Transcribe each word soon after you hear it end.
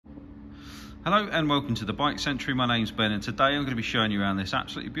Hello and welcome to the Bike Century. My name's Ben and today I'm going to be showing you around this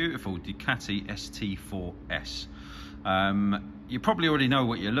absolutely beautiful Ducati ST4S. You probably already know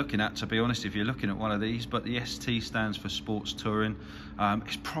what you're looking at, to be honest, if you're looking at one of these, but the ST stands for Sports Touring.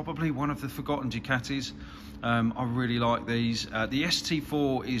 It's probably one of the forgotten Ducatis. I really like these. The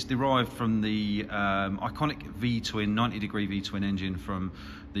ST4 is derived from the iconic V-twin, 90-degree V-twin engine from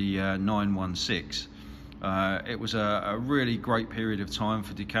the 916. It was a really great period of time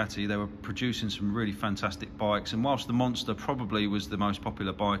for Ducati. They were producing some really fantastic bikes, and whilst the Monster probably was the most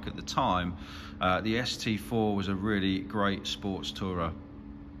popular bike at the time, the ST4 was a really great sports tourer.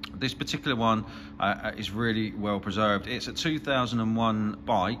 This particular one is really well preserved. It's a 2001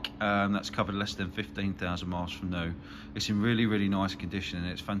 bike that's covered less than 15,000 miles from new. It's in really nice condition,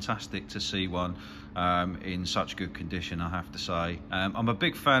 and it's fantastic to see one in such good condition, I have to say. I'm a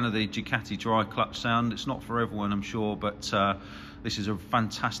big fan of the Ducati dry clutch sound. It's not for everyone, I'm sure, but this is a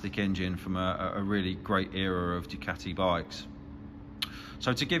fantastic engine from a really great era of Ducati bikes.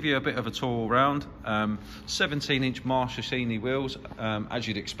 So to give you a bit of a tour around, 17-inch Marchesini wheels, as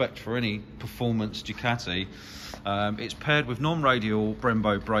you'd expect for any performance Ducati. It's paired with non-radial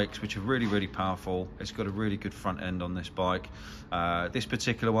Brembo brakes, which are really powerful. It's got a really good front end on this bike. This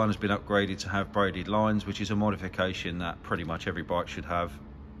particular one has been upgraded to have braided lines, which is a modification that pretty much every bike should have.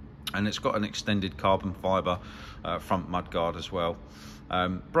 And it's got an extended carbon fibre front mudguard as well.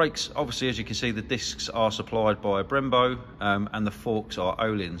 Brakes, obviously, as you can see, the discs are supplied by Brembo and the forks are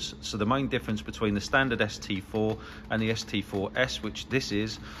Ohlins. So the main difference between the standard ST4 and the ST4S, which this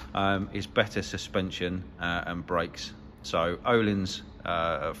is better suspension and brakes. So Ohlins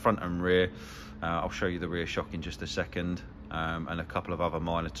front and rear. I'll show you the rear shock in just a second, and a couple of other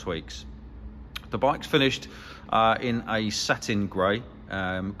minor tweaks. The bike's finished in a satin grey.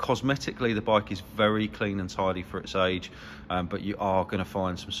 Cosmetically, the bike is very clean and tidy for its age, but you are going to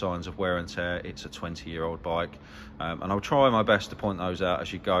find some signs of wear and tear. It's a 20-year-old bike, and I'll try my best to point those out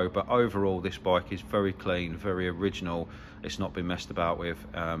as you go, but overall this bike is very clean, very original. It's not been messed about with.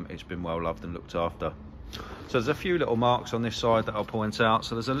 It's been well loved and looked after. So there's a few little marks on this side that I'll point out.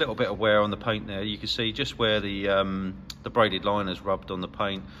 So there's a little bit of wear on the paint there. You can see just where the braided line has rubbed on the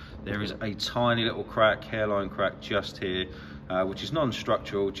paint. There is a tiny little crack, hairline crack just here, which is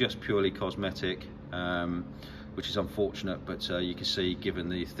non-structural, just purely cosmetic, which is unfortunate, but you can see, given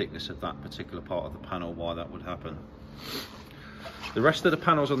the thickness of that particular part of the panel, why that would happen. The rest of the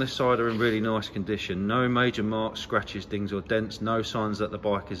panels on this side are in really nice condition. No major marks, scratches, dings or dents. No signs that the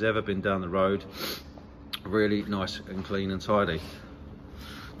bike has ever been down the road. Really nice and clean and tidy.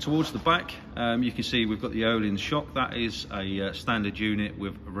 Towards the back, you can see we've got the Ohlins shock. That is a standard unit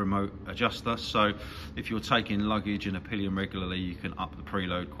with a remote adjuster, so if you're taking luggage and a pillion regularly, you can up the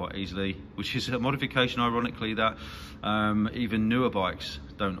preload quite easily, which is a modification, ironically, that even newer bikes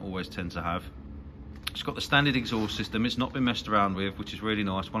don't always tend to have. It's got the standard exhaust system. It's not been messed around with, which is really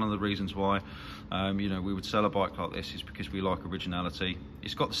nice. One of the reasons why you know, we would sell a bike like this is because we like originality.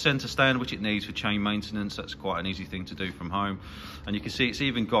 It's got the centre stand, which it needs for chain maintenance. That's quite an easy thing to do from home. And you can see it's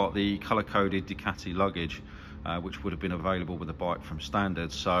even got the colour-coded Ducati luggage, which would have been available with the bike from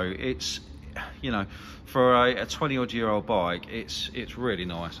standard. So it's, you know, for a 20-odd-year-old bike, it's really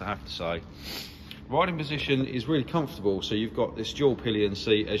nice, I have to say. Riding position is really comfortable, so you've got this dual pillion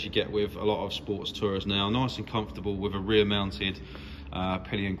seat as you get with a lot of sports tourers now, nice and comfortable with a rear mounted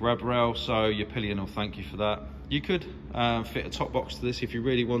pillion grab rail, so your pillion will thank you for that. You could fit a top box to this if you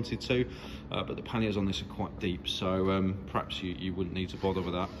really wanted to, but the panniers on this are quite deep, so perhaps you wouldn't need to bother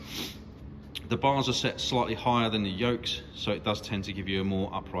with that. The bars are set slightly higher than the yokes, so it does tend to give you a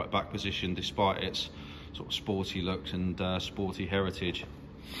more upright back position despite its sort of sporty looks and sporty heritage.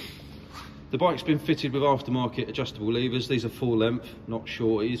 The bike's been fitted with aftermarket adjustable levers. These are full length, not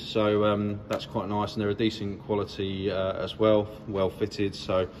shorties, so that's quite nice, and they're a decent quality as well, well fitted,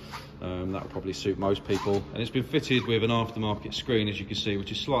 so that'll probably suit most people. And it's been fitted with an aftermarket screen, as you can see,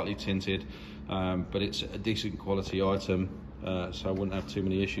 which is slightly tinted, but it's a decent quality item, so I wouldn't have too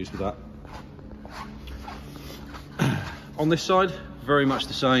many issues with that. On this side, very much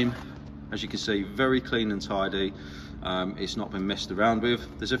the same. As you can see, very clean and tidy. It's not been messed around with.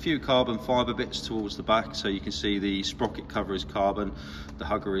 There's a few carbon fibre bits towards the back, so you can see the sprocket cover is carbon, the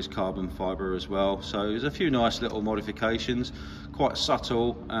hugger is carbon fibre as well. So there's a few nice little modifications, quite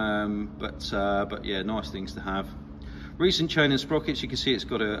subtle, but yeah, nice things to have. Recent chain and sprockets, you can see it's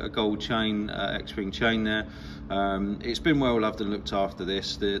got a gold chain, X-ring chain there. It's been well loved and looked after.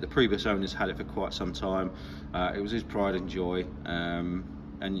 This, the previous owners had it for quite some time. It was his pride and joy.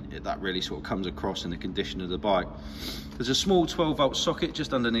 and that really sort of comes across in the condition of the bike. There's a small 12-volt socket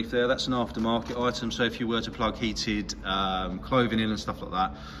just underneath there. That's an aftermarket item, so if you were to plug heated clothing in and stuff like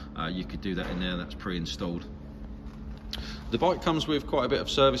that, you could do that in there. That's pre-installed. The bike comes with quite a bit of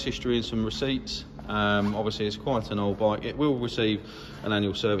service history and some receipts. Obviously it's quite an old bike. It will receive an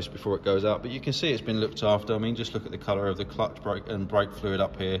annual service before it goes out, but you can see it's been looked after. I mean, just look at the colour of the clutch, brake and brake fluid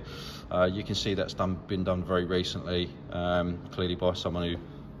up here. You can see that's been done very recently, clearly by someone who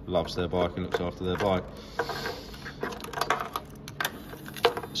loves their bike and looks after their bike.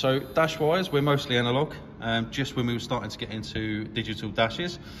 So dash wise, we're mostly analog, just when we were starting to get into digital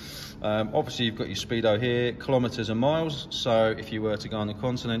dashes. Obviously you've got your speedo here, kilometres and miles, so if you were to go on the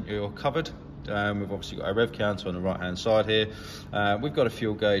continent, you're covered. We've obviously got a rev counter on the right hand side here. We've got a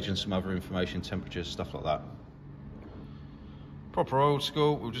fuel gauge and some other information, temperatures, stuff like that. Proper old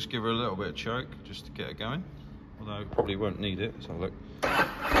school, we'll just give her a little bit of choke just to get her going, although probably won't need it. Let's have a look.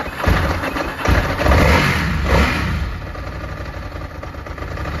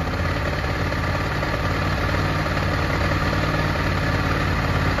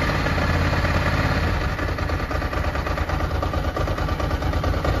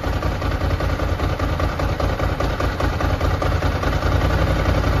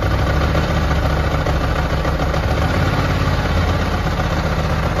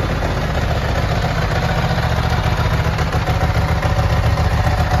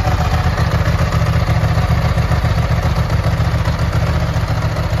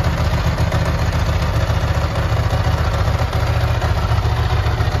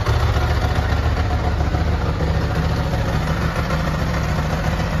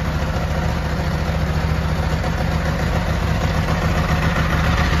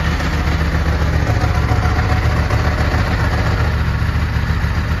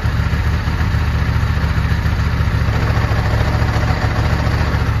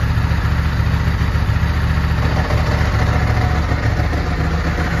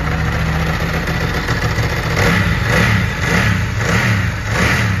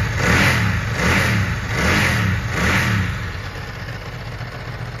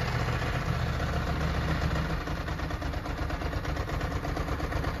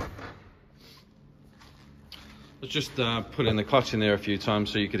 Just putting the clutch in there a few times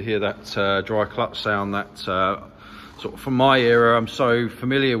so you could hear that dry clutch sound. That sort of, from my era, I'm so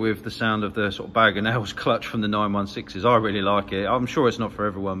familiar with the sound of the sort of bag and nails clutch from the 916s. I really like it. I'm sure it's not for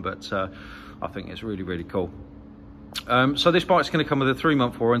everyone, but I think it's really, really cool. So this bike's going to come with a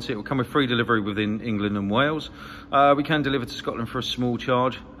 3-month warranty. It will come with free delivery within England and Wales. We can deliver to Scotland for a small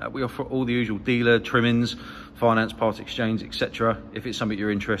charge. We offer all the usual dealer trimmings, finance, part exchange, etc. If it's something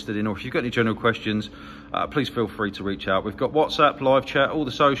you're interested in, or if you've got any general questions, please feel free to reach out. We've got WhatsApp, live chat, all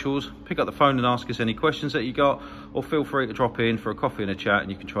the socials. Pick up the phone and ask us any questions that you got, or feel free to drop in for a coffee and a chat, and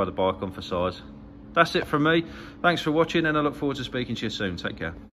you can try the bike on for size. That's it from me. Thanks for watching, and I look forward to speaking to you soon. Take care.